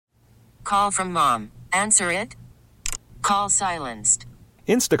Call from mom. Answer it. Call silenced.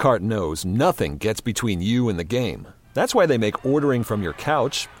 Instacart knows nothing gets between you and the game. That's why they make ordering from your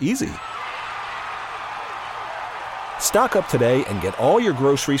couch easy. Stock up today and get all your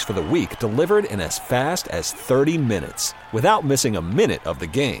groceries for the week delivered in as fast as 30 minutes without missing a minute of the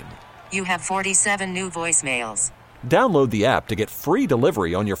game. You have 47 new voicemails. Download the app to get free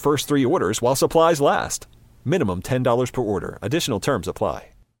delivery on your first 3 orders while supplies last. Minimum $10 per order. Additional terms apply.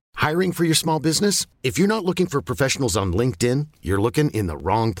 Hiring for your small business? If you're not looking for professionals on LinkedIn, you're looking in the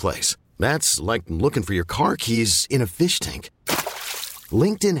wrong place. That's like looking for your car keys in a fish tank.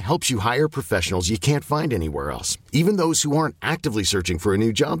 LinkedIn helps you hire professionals you can't find anywhere else, even those who aren't actively searching for a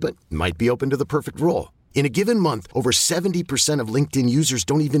new job but might be open to the perfect role. In a given month, over 70% of LinkedIn users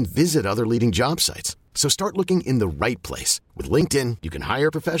don't even visit other leading job sites. So start looking in the right place. With LinkedIn, you can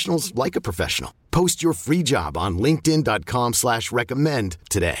hire professionals like a professional. Post your free job on linkedin.com/recommend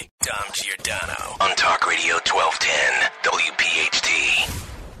today. Dom Giordano on Talk Radio 1210 WPHT.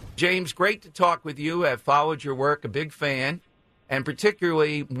 James, great to talk with you. I've followed your work, a big fan, and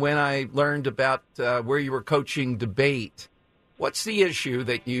particularly when I learned about where you were coaching debate. What's the issue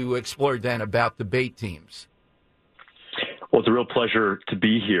that you explored then about debate teams? Well, it's a real pleasure to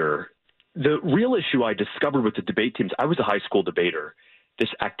be here. The real issue I discovered with the debate teams, I was a high school debater.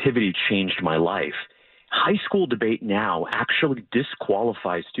 This activity changed my life. High school debate now actually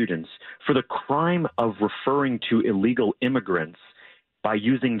disqualifies students for the crime of referring to illegal immigrants by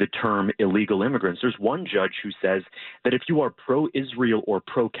using the term illegal immigrants. There's one judge who says that if you are pro-Israel or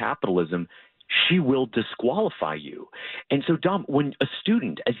pro-capitalism, she will disqualify you. And so, Dom, when a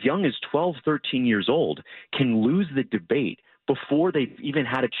student as young as 12, 13 years old can lose the debate before they've even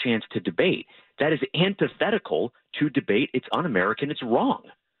had a chance to debate, that is antithetical to debate. It's un-American. It's wrong.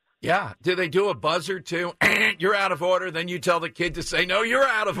 Yeah. Do they do a buzzer too? You're out of order. Then you tell the kid to say, no, you're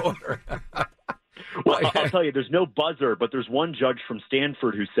out of order. Well, I'll tell you, there's no buzzer, but there's one judge from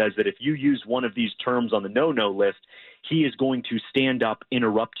Stanford who says that if you use one of these terms on the no-no list, he is going to stand up,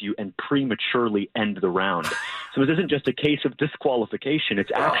 interrupt you, and prematurely end the round. So it isn't just a case of disqualification.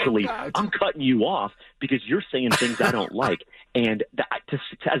 It's actually, I'm cutting you off because you're saying things I don't like. And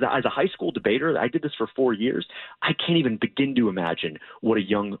as a high school debater, I did this for 4 years. I can't even begin to imagine what a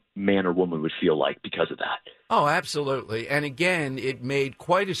young man or woman would feel like because of that. Oh, absolutely. And again, it made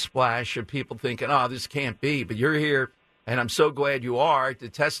quite a splash of people thinking, oh, this can't be. But you're here, and I'm so glad you are, to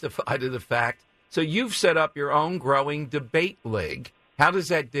testify to the fact. So you've set up your own growing debate league. How does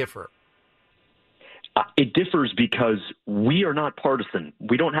that differ? It differs because we are not partisan.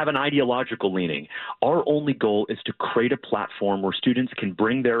 We don't have an ideological leaning. Our only goal is to create a platform where students can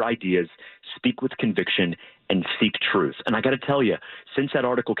bring their ideas, speak with conviction, and seek truth. And I got to tell you, since that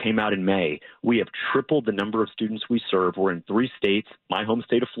article came out in May, we have tripled the number of students we serve. We're in 3 states, my home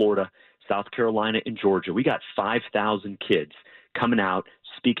state of Florida, South Carolina, and Georgia. We got 5,000 kids coming out,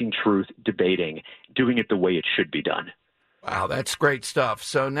 speaking truth, debating, doing it the way it should be done. Wow, that's great stuff.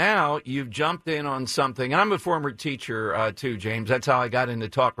 So now you've jumped in on something. I'm a former teacher, too, James. That's how I got into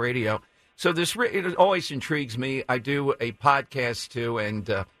talk radio. So it always intrigues me. I do a podcast, too, and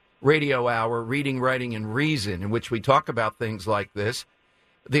radio hour, Reading, Writing, and Reason, in which we talk about things like this.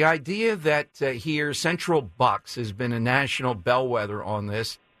 The idea that here Central Bucks has been a national bellwether on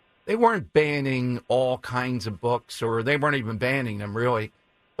this. They weren't banning all kinds of books, or they weren't even banning them, really.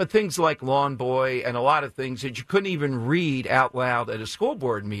 But things like Lawn Boy and a lot of things that you couldn't even read out loud at a school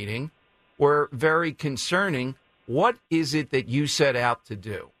board meeting were very concerning. What is it that you set out to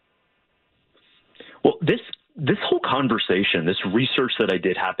do? Well, this whole conversation, this research that I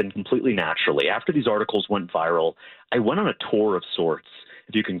did happened completely naturally. After these articles went viral, I went on a tour of sorts,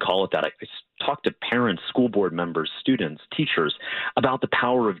 if you can call it that. I talked to parents, school board members, students, teachers about the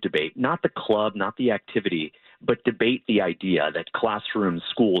power of debate, not the club, not the activity, but debate the idea that classrooms,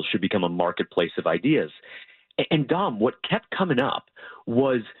 schools should become a marketplace of ideas. And Dom, what kept coming up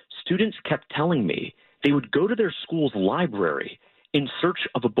was students kept telling me they would go to their school's library in search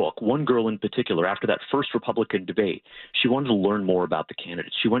of a book. One girl in particular, after that first Republican debate, she wanted to learn more about the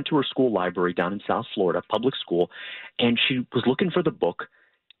candidates. She went to her school library down in South Florida, public school, and she was looking for the book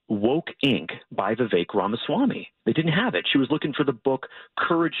Woke Inc. by Vivek Ramaswamy. They didn't have it. She was looking for the book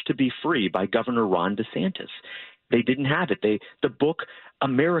Courage to be Free by Governor Ron DeSantis. They didn't have it. The book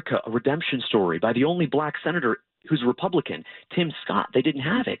America, A Redemption Story by the only black senator who's a Republican, Tim Scott. They didn't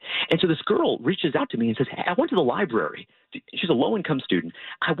have it. And so this girl reaches out to me and says, hey, I went to the library. She's a low-income student.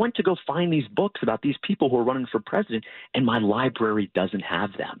 I went to go find these books about these people who are running for president, and my library doesn't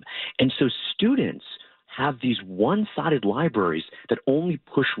have them. And so students have these one-sided libraries that only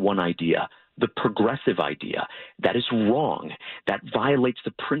push one idea. the progressive idea. That is wrong. That violates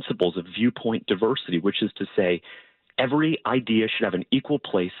the principles of viewpoint diversity, which is to say every idea should have an equal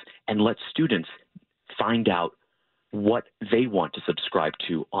place and let students find out what they want to subscribe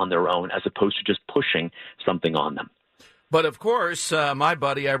to on their own as opposed to just pushing something on them. But, of course, my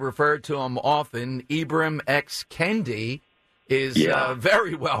buddy, I refer to him often, Ibram X. Kendi, is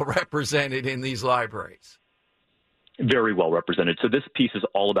very well represented in these libraries. Very well represented. So this piece is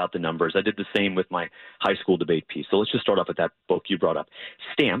all about the numbers. I did the same with my high school debate piece. So let's just start off with that book you brought up.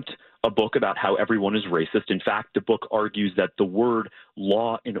 Stamped, a book about how everyone is racist. In fact, the book argues that the word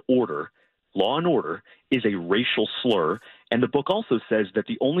law and order is a racial slur. And the book also says that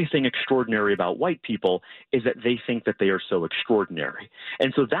the only thing extraordinary about white people is that they think that they are so extraordinary.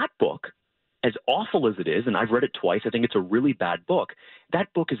 And so that book, as awful as it is, and I've read it twice, I think it's a really bad book,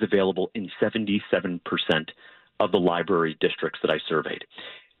 that book is available in 77% of the library districts that I surveyed.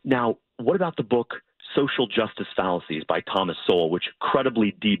 Now, what about the book Social Justice Fallacies by Thomas Sowell, which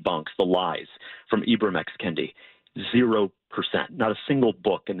credibly debunks the lies from Ibram X. Kendi? 0%. Not a single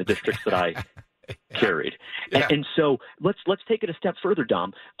book in the districts that I carried. Yeah. And so let's take it a step further,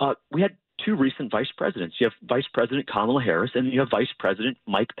 Dom. We had two recent vice presidents. You have Vice President Kamala Harris and you have Vice President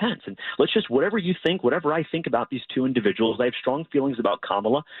Mike Pence. And let's just, whatever you think, whatever I think about these two individuals, I have strong feelings about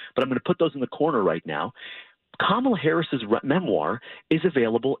Kamala, but I'm going to put those in the corner right now. Kamala Harris's memoir is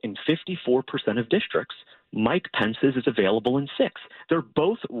available in 54% of districts. Mike Pence's is available in 6. They're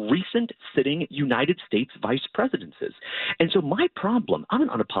both recent sitting United States vice presidencies. And so my problem, I'm an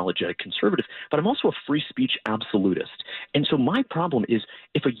unapologetic conservative, but I'm also a free speech absolutist. And so my problem is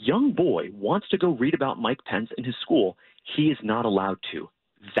if a young boy wants to go read about Mike Pence in his school, he is not allowed to.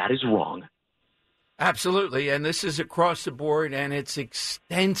 That is wrong. Absolutely, and this is across the board, and it's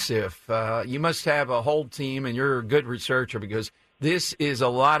extensive. You must have a whole team, and you're a good researcher because this is a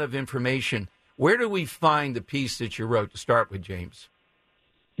lot of information. Where do we find the piece that you wrote to start with, James?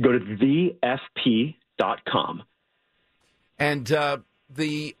 Go to thefp.com. And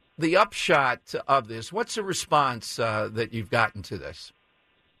the upshot of this, what's the response that you've gotten to this?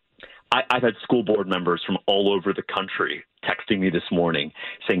 I've had school board members from all over the country texting me this morning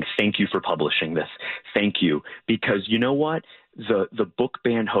saying, thank you for publishing this. Thank you. Because you know what? The book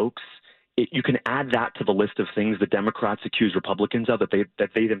ban hoax, you can add that to the list of things the Democrats accuse Republicans of that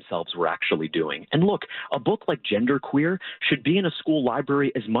they themselves were actually doing. And look, a book like Genderqueer should be in a school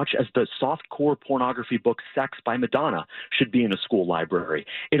library as much as the softcore pornography book Sex by Madonna should be in a school library.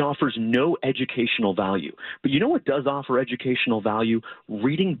 It offers no educational value. But you know what does offer educational value?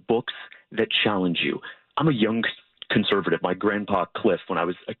 Reading books that challenge you. I'm a young conservative. My grandpa Cliff, when I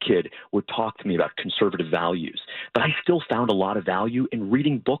was a kid, would talk to me about conservative values. But I still found a lot of value in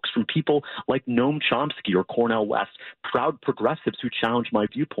reading books from people like Noam Chomsky or Cornel West, proud progressives who challenge my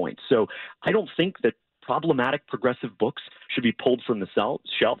viewpoints. So I don't think that problematic progressive books should be pulled from the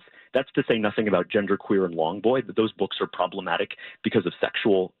shelves. That's to say nothing about Genderqueer and Longboy, that those books are problematic because of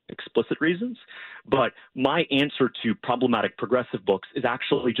sexual explicit reasons. But my answer to problematic progressive books is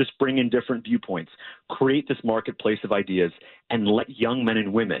actually just bring in different viewpoints, create this marketplace of ideas, and let young men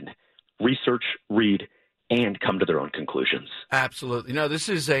and women research, read, and come to their own conclusions. Absolutely. No, this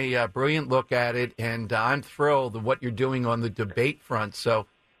is a brilliant look at it, and I'm thrilled at what you're doing on the debate front. So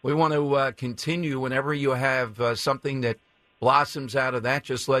we want to continue whenever you have something that blossoms out of that.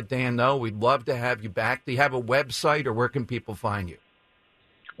 Just let Dan know. We'd love to have you back. Do you have a website, or where can people find you?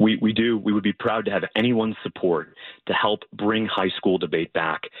 We do. We would be proud to have anyone's support to help bring high school debate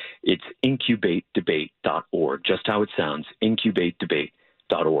back. It's incubatedebate.org, just how it sounds,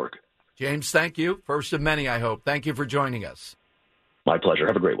 incubatedebate.org. James, thank you. First of many, I hope. Thank you for joining us. My pleasure.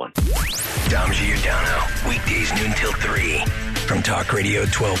 Have a great one. Dom Giordano, weekdays noon till 3 from Talk Radio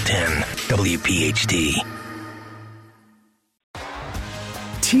 1210 WPHT.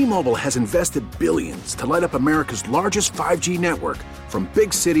 T-Mobile has invested billions to light up America's largest 5G network, from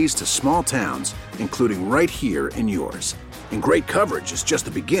big cities to small towns, including right here in yours. And great coverage is just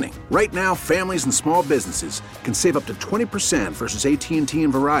the beginning. Right now, families and small businesses can save up to 20% versus AT&T and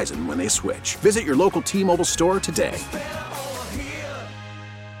Verizon when they switch. Visit your local T-Mobile store today.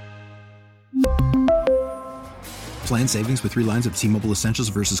 Plan savings with 3 lines of T-Mobile Essentials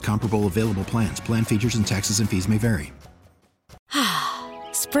versus comparable available plans. Plan features and taxes and fees may vary.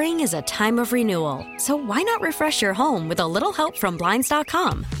 Spring is a time of renewal, so why not refresh your home with a little help from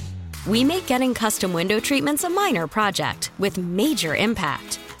Blinds.com? We make getting custom window treatments a minor project with major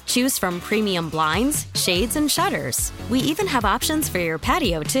impact. Choose from premium blinds, shades, and shutters. We even have options for your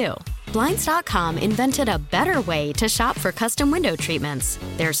patio, too. Blinds.com invented a better way to shop for custom window treatments.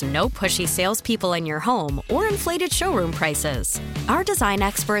 There's no pushy salespeople in your home or inflated showroom prices. Our design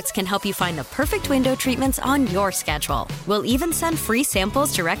experts can help you find the perfect window treatments on your schedule. We'll even send free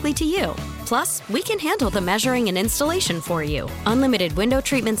samples directly to you. Plus, we can handle the measuring and installation for you. Unlimited window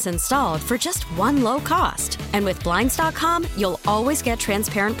treatments installed for just one low cost. And with Blinds.com, you'll always get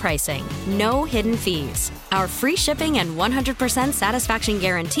transparent pricing. No hidden fees. Our free shipping and 100% satisfaction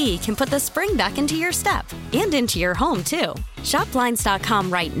guarantee can put the spring back into your step and into your home, too. Shop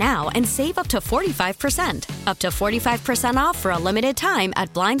Blinds.com right now and save up to 45%. Up to 45% off for a limited time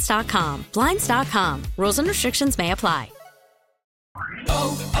at Blinds.com. Blinds.com. Rules and restrictions may apply.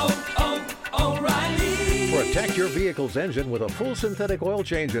 O'Reilly. Protect your vehicle's engine with a full synthetic oil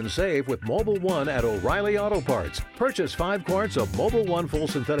change and save with Mobil 1 at O'Reilly Auto Parts. Purchase 5 quarts of Mobil 1 full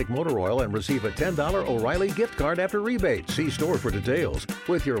synthetic motor oil and receive a $10 O'Reilly gift card after rebate. See store for details.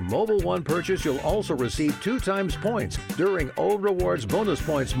 With your Mobil 1 purchase, you'll also receive 2 times points during O Rewards Bonus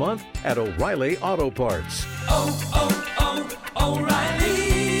Points Month at O'Reilly Auto Parts. O'Reilly.